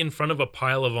 standing in front of a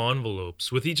pile of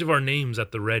envelopes, with each of our names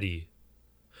at the ready.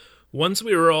 Once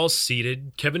we were all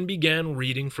seated, Kevin began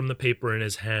reading from the paper in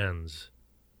his hands.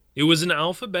 It was an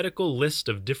alphabetical list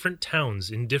of different towns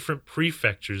in different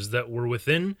prefectures that were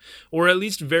within, or at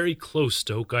least very close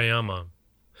to Okayama.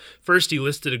 First, he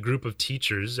listed a group of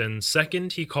teachers, and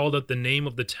second, he called out the name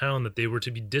of the town that they were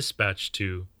to be dispatched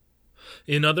to.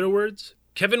 In other words,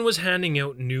 Kevin was handing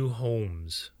out new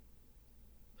homes.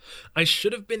 I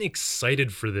should have been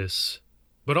excited for this,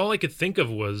 but all I could think of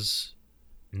was,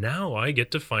 now I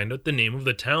get to find out the name of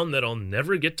the town that I'll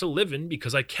never get to live in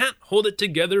because I can't hold it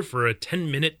together for a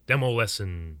 10-minute demo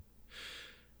lesson.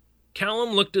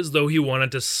 Callum looked as though he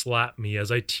wanted to slap me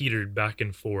as I teetered back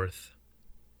and forth.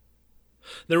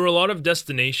 There were a lot of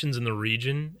destinations in the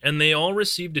region, and they all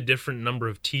received a different number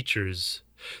of teachers.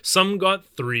 Some got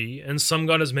 3, and some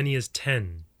got as many as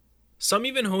 10. Some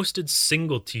even hosted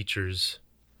single teachers.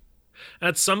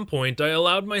 At some point, I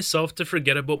allowed myself to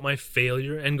forget about my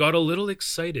failure and got a little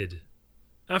excited.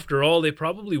 After all, they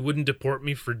probably wouldn't deport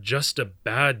me for just a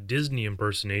bad Disney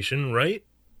impersonation, right?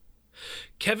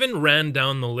 Kevin ran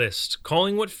down the list,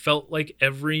 calling what felt like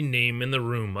every name in the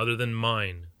room other than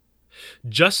mine.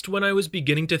 Just when I was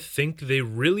beginning to think they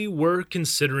really were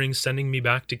considering sending me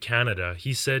back to Canada,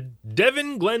 he said,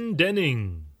 "Devin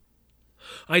Glendenning."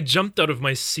 I jumped out of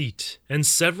my seat, and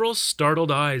several startled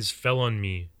eyes fell on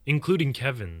me, including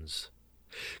Kevin's.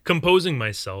 Composing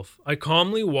myself, I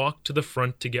calmly walked to the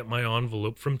front to get my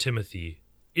envelope from Timothy,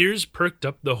 ears perked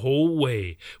up the whole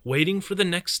way, waiting for the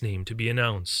next name to be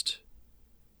announced.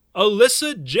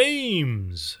 Alyssa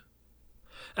James!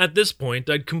 At this point,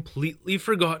 I'd completely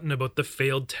forgotten about the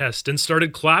failed test and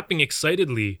started clapping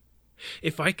excitedly.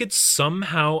 If I could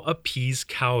somehow appease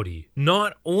Cowdy,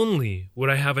 not only would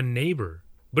I have a neighbor,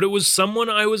 but it was someone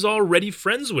I was already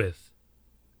friends with.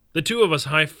 The two of us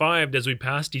high-fived as we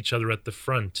passed each other at the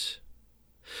front.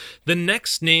 The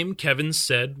next name Kevin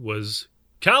said was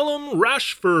Callum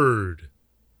Rashford.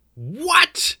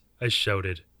 "What?" I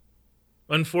shouted.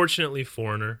 Unfortunately,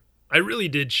 foreigner, I really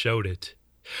did shout it.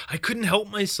 I couldn't help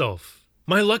myself.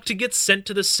 My luck to get sent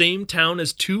to the same town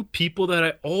as two people that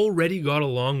I already got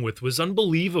along with was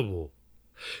unbelievable.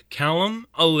 Callum,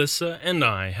 Alyssa, and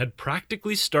I had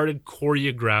practically started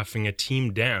choreographing a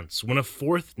team dance when a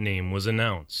fourth name was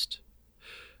announced.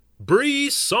 Bree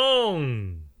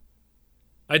Song!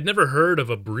 I'd never heard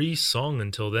of a Bree Song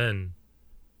until then.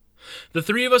 The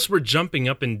three of us were jumping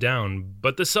up and down,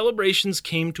 but the celebrations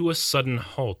came to a sudden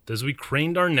halt as we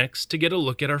craned our necks to get a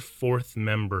look at our fourth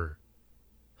member.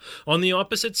 On the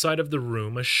opposite side of the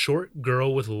room, a short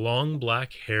girl with long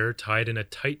black hair tied in a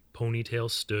tight ponytail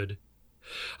stood.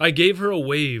 I gave her a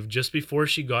wave just before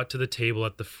she got to the table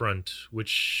at the front, which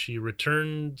she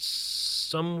returned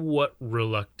somewhat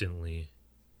reluctantly.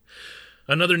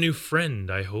 Another new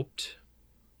friend, I hoped.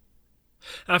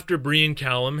 After Bree and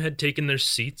Callum had taken their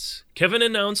seats, Kevin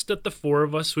announced that the four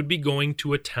of us would be going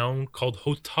to a town called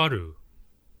Hotaru.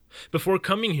 Before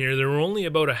coming here, there were only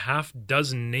about a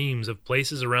half-dozen names of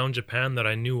places around Japan that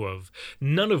I knew of,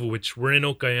 none of which were in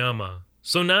Okayama,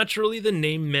 so naturally the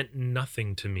name meant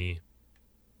nothing to me.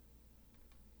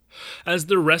 As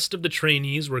the rest of the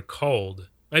trainees were called,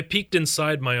 I peeked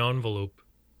inside my envelope.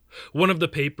 One of the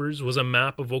papers was a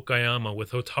map of Okayama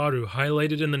with Hotaru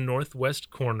highlighted in the northwest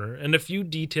corner and a few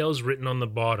details written on the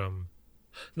bottom.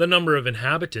 The number of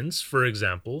inhabitants, for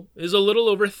example, is a little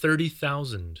over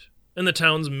 30,000, and the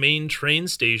town's main train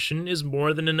station is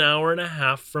more than an hour and a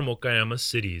half from Okayama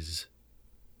cities.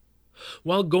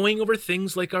 While going over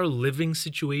things like our living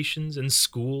situations and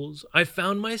schools, I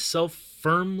found myself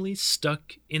firmly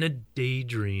stuck in a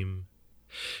daydream.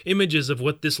 Images of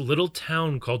what this little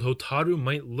town called Hotaru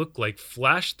might look like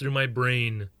flashed through my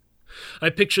brain. I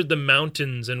pictured the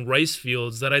mountains and rice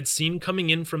fields that I'd seen coming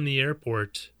in from the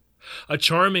airport. A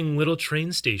charming little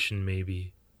train station,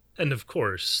 maybe. And of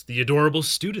course, the adorable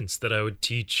students that I would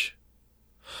teach.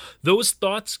 Those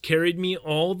thoughts carried me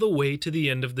all the way to the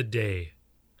end of the day.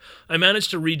 I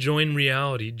managed to rejoin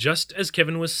reality just as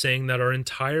Kevin was saying that our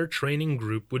entire training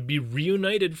group would be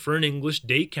reunited for an English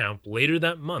day camp later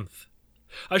that month.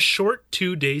 A short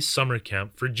 2-day summer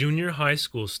camp for junior high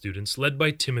school students led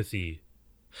by Timothy.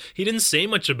 He didn't say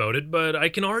much about it, but I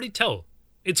can already tell.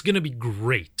 It's gonna be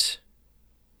great.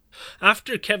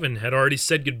 After Kevin had already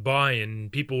said goodbye and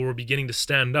people were beginning to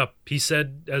stand up, he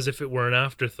said, as if it were an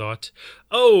afterthought,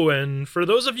 "Oh, and for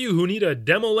those of you who need a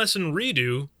demo lesson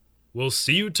redo, we'll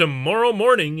see you tomorrow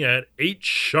morning at 8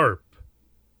 sharp.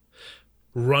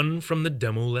 Run from the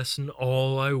demo lesson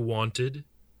all I wanted,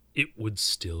 it would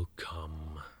still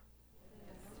come.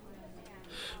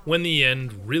 When the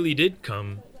end really did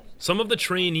come, some of the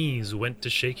trainees went to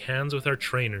shake hands with our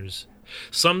trainers.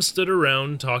 Some stood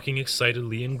around talking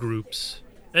excitedly in groups,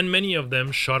 and many of them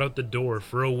shot out the door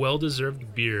for a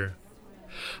well-deserved beer.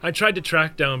 I tried to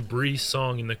track down Bree's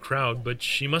song in the crowd, but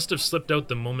she must have slipped out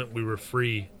the moment we were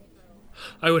free.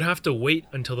 I would have to wait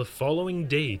until the following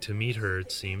day to meet her,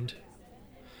 it seemed.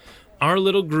 Our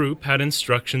little group had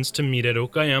instructions to meet at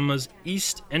Okayama's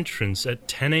east entrance at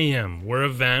 10 a.m., where a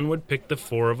van would pick the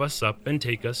 4 of us up and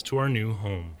take us to our new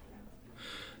home.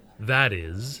 That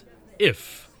is,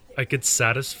 if I could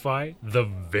satisfy the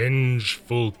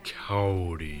vengeful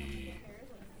Cowdy.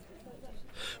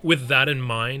 With that in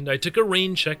mind, I took a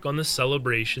rain check on the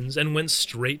celebrations and went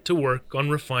straight to work on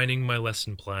refining my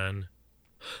lesson plan.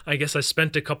 I guess I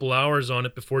spent a couple hours on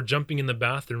it before jumping in the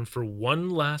bathroom for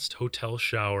one last hotel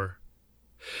shower.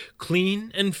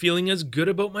 Clean and feeling as good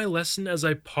about my lesson as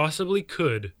I possibly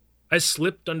could, I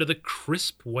slipped under the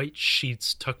crisp white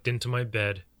sheets tucked into my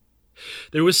bed.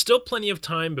 There was still plenty of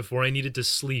time before I needed to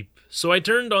sleep, so I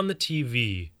turned on the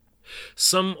TV.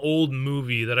 Some old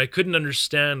movie that I couldn't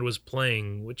understand was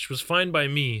playing, which was fine by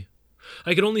me.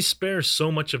 I could only spare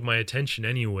so much of my attention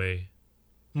anyway.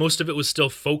 Most of it was still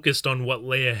focused on what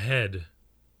lay ahead.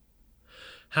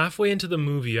 Halfway into the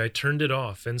movie, I turned it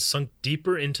off and sunk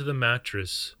deeper into the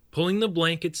mattress, pulling the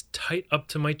blankets tight up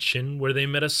to my chin where they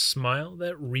met a smile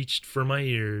that reached for my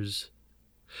ears.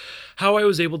 How I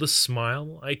was able to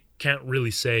smile, I can't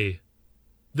really say.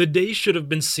 The day should have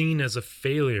been seen as a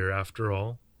failure, after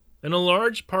all, and a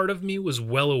large part of me was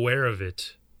well aware of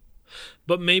it.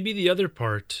 But maybe the other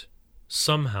part,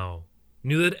 somehow,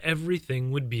 knew that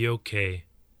everything would be okay.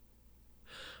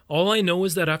 All I know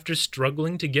is that after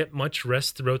struggling to get much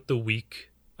rest throughout the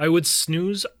week, I would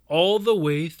snooze all the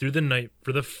way through the night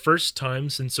for the first time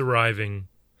since arriving.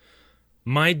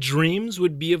 My dreams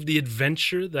would be of the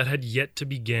adventure that had yet to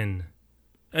begin.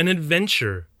 An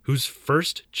adventure whose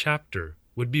first chapter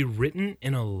would be written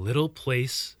in a little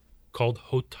place called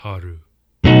Hotaru.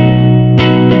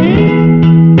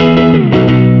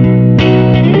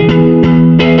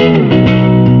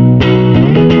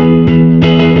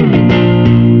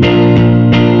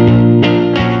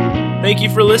 Thank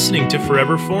you for listening to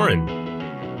Forever Foreign.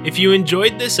 If you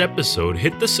enjoyed this episode,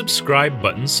 hit the subscribe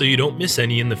button so you don't miss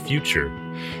any in the future.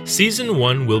 Season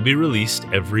 1 will be released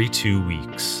every 2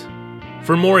 weeks.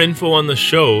 For more info on the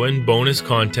show and bonus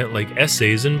content like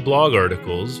essays and blog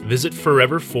articles, visit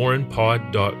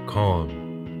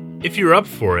foreverforeignpod.com. If you're up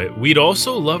for it, we'd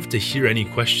also love to hear any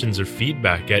questions or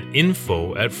feedback at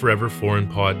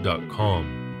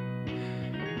info@foreverforeignpod.com.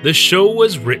 The show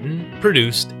was written,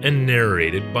 produced, and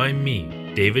narrated by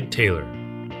me, David Taylor.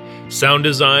 Sound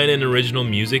design and original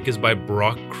music is by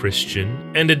Brock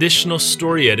Christian, and additional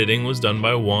story editing was done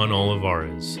by Juan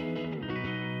Olivares.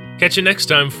 Catch you next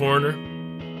time, Foreigner.